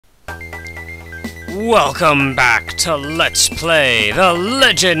Welcome back to Let's Play the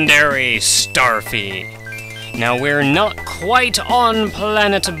legendary Starfy. Now we're not quite on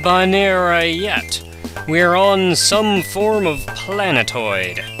planet Banera yet. We're on some form of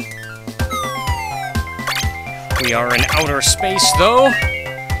planetoid. We are in outer space though,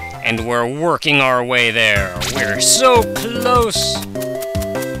 and we're working our way there. We're so close!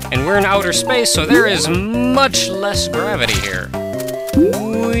 And we're in outer space, so there is much less gravity here.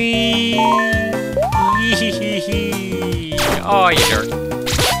 Whee! Oh, you jerk.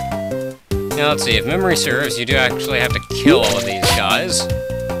 Now let's see, if memory serves, you do actually have to kill all of these guys.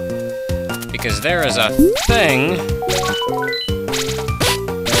 Because there is a thing...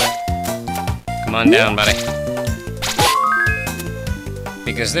 Come on down, buddy.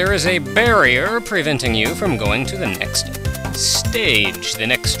 Because there is a barrier preventing you from going to the next stage, the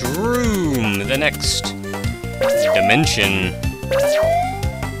next room, the next dimension.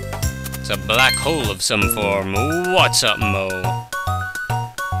 It's a black hole of some form. What's up, Mo?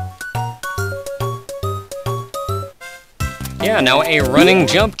 Yeah, now a running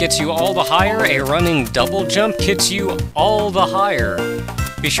jump gets you all the higher, a running double jump gets you all the higher.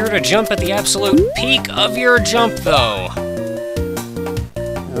 Be sure to jump at the absolute peak of your jump, though.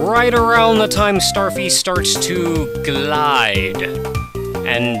 Right around the time Starfy starts to glide.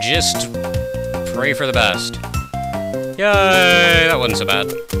 And just pray for the best. Yay, that wasn't so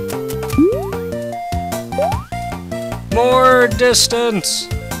bad. More distance!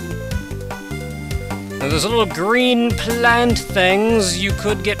 Now, those little green plant things you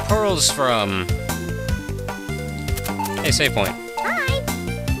could get pearls from. Hey, save point. Hi.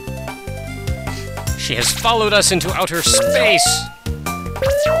 She has followed us into outer space!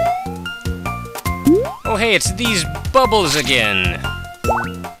 Oh hey, it's these bubbles again!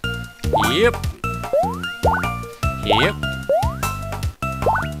 Yep. Yep.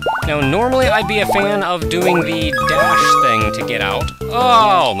 Now, normally I'd be a fan of doing the dash thing to get out. Oh,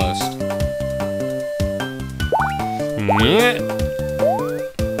 almost. Yeah.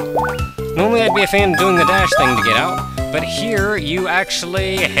 Normally I'd be a fan of doing the dash thing to get out, but here you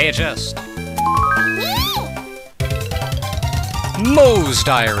actually... Hey, adjust. Mo's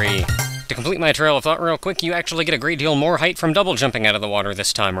Diary! To complete my trail of thought real quick, you actually get a great deal more height from double jumping out of the water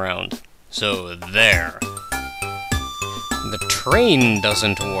this time around. So, there. The train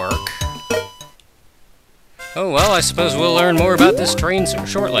doesn't work. Oh well, I suppose we'll learn more about this train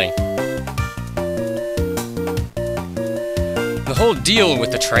shortly. The whole deal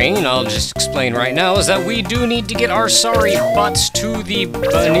with the train, I'll just explain right now, is that we do need to get our sorry butts to the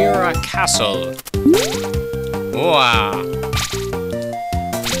Banera Castle. Wow.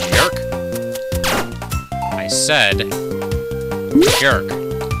 Jerk. I said, jerk.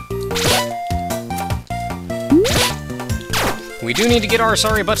 We do need to get our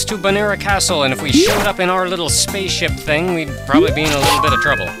sorry butts to Banera Castle, and if we showed up in our little spaceship thing, we'd probably be in a little bit of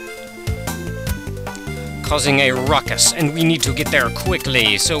trouble. Causing a ruckus, and we need to get there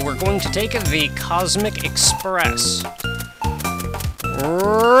quickly, so we're going to take the Cosmic Express.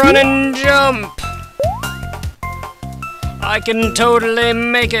 Run and jump! I can totally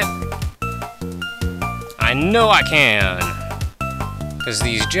make it! I know I can! Because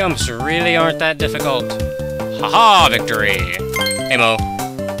these jumps really aren't that difficult. Haha, victory! Hey, Mo.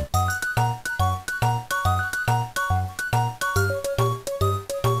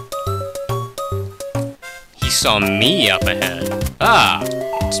 He saw me up ahead. Ah,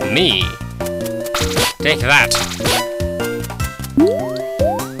 it's me. Take that.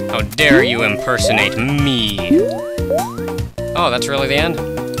 How dare you impersonate me? Oh, that's really the end?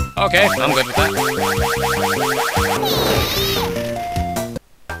 Okay, I'm good with that.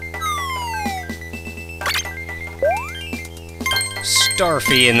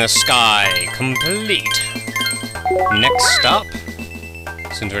 Starfy in the sky, complete. Next stop,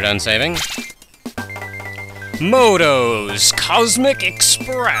 since we're done saving, Moto's Cosmic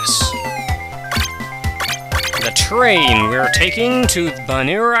Express. The train we're taking to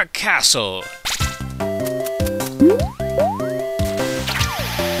Banera Castle.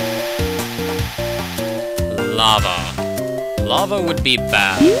 Lava. Lava would be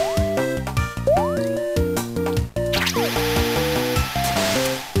bad.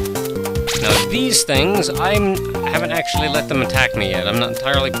 Now these things, I haven't actually let them attack me yet. I'm not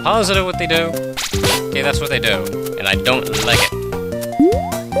entirely positive what they do. Okay, that's what they do, and I don't like it.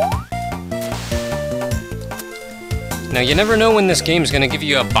 Now you never know when this game's gonna give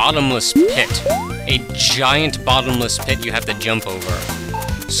you a bottomless pit. A giant bottomless pit you have to jump over.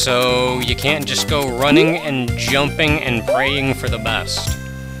 So you can't just go running and jumping and praying for the best.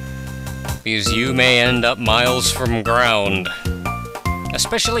 Because you may end up miles from ground.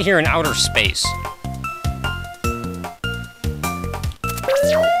 Especially here in outer space.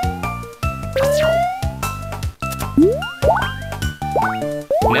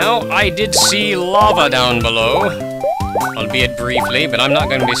 Now, I did see lava down below, albeit briefly, but I'm not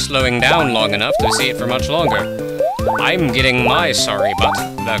going to be slowing down long enough to see it for much longer. I'm getting my sorry butt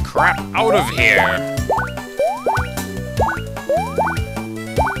the crap out of here.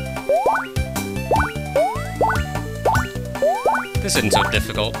 This isn't so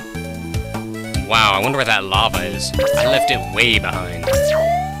difficult. Wow, I wonder where that lava is. I left it way behind.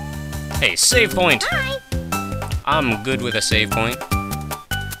 Hey, save point! I'm good with a save point.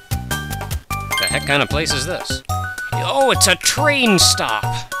 The heck kind of place is this? Oh, it's a train stop!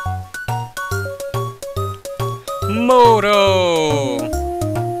 Moto!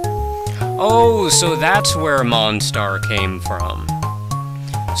 Oh, so that's where Monstar came from.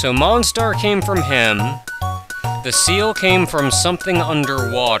 So Monstar came from him, the seal came from something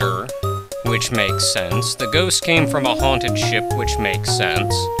underwater, which makes sense, the ghost came from a haunted ship, which makes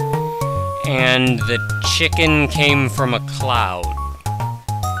sense, and the chicken came from a cloud.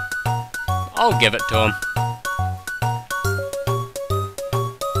 I'll give it to him.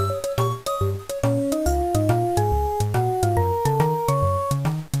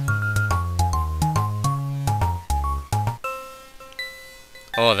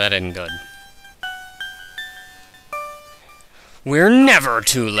 Oh, that isn't good. We're never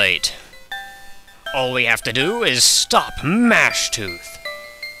too late. All we have to do is stop Mashtooth.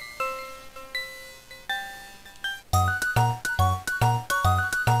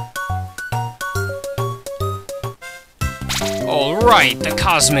 All right, the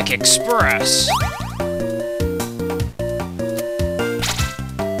Cosmic Express.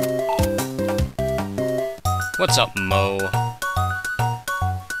 What's up, Mo?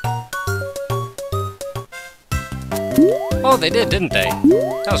 Oh, they did, didn't they?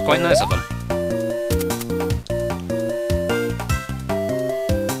 That was quite nice of them.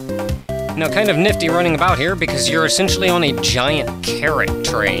 Now, kind of nifty running about here because you're essentially on a giant carrot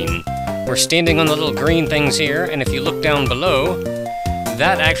train. We're standing on the little green things here, and if you look down below,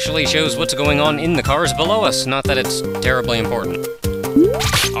 that actually shows what's going on in the cars below us. Not that it's terribly important.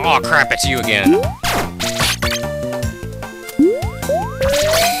 Aw, crap, it's you again.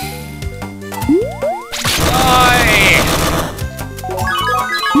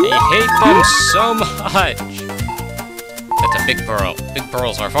 I hate them so much! That's a big pearl. Big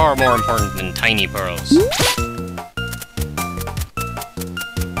pearls are far more important than tiny pearls.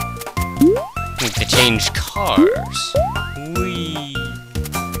 Need to change cars. Whee!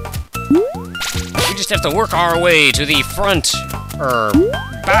 We just have to work our way to the front, or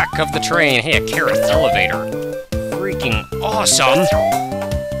back of the train. Hey, a carrot elevator. Freaking awesome!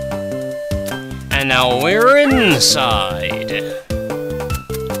 And now we're inside.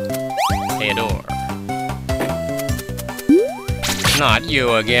 Hey, a door. Not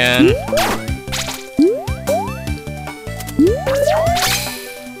you again.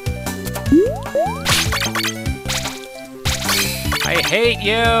 I hate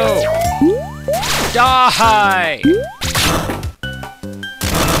you! Die!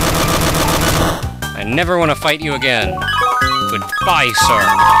 I never want to fight you again. Goodbye, sir.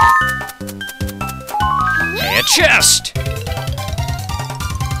 Hey, a chest!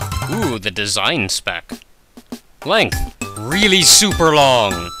 Ooh, the design spec. Length, really super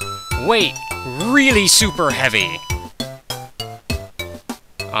long. Weight, really super heavy.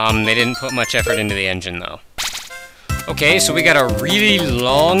 They didn't put much effort into the engine, though. Okay, so we got a really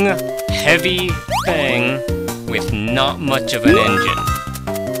long, heavy thing with not much of an engine.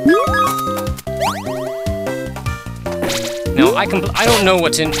 Now, I don't know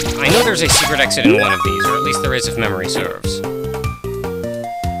what's in... I know there's a secret exit in one of these, or at least there is if memory serves.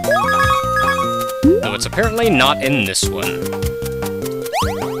 Though it's apparently not in this one.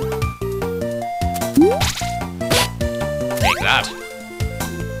 Take that.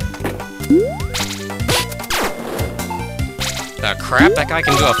 The crap, that guy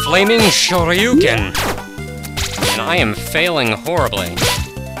can do a flaming shoryuken! And I am failing horribly.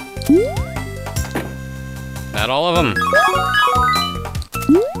 That all of them?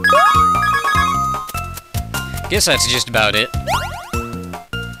 Guess that's just about it.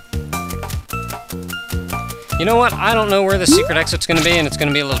 You know what? I don't know where the secret exit's gonna be, and it's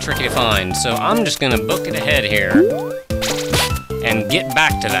gonna be a little tricky to find, so I'm just gonna book it ahead here and get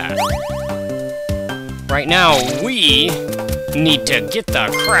back to that. Right now, we need to get the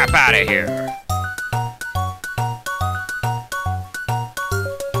crap out of here.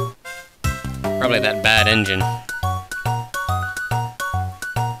 Probably that bad engine.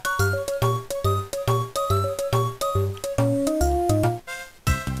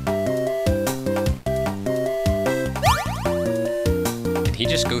 Did he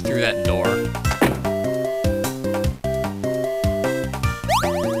just go through that door?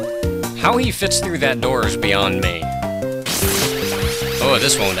 How he fits through that door is beyond me. Oh,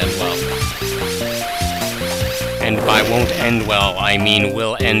 this won't end well. And by won't end well, I mean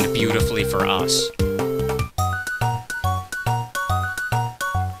will end beautifully for us.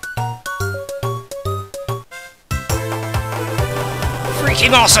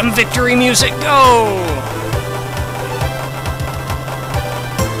 Freaking awesome victory music, go!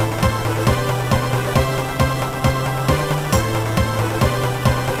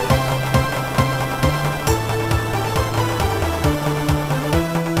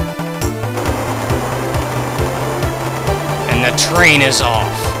 And the train is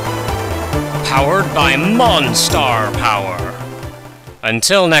off. Powered by Monstar Power.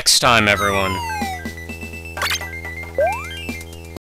 Until next time, everyone.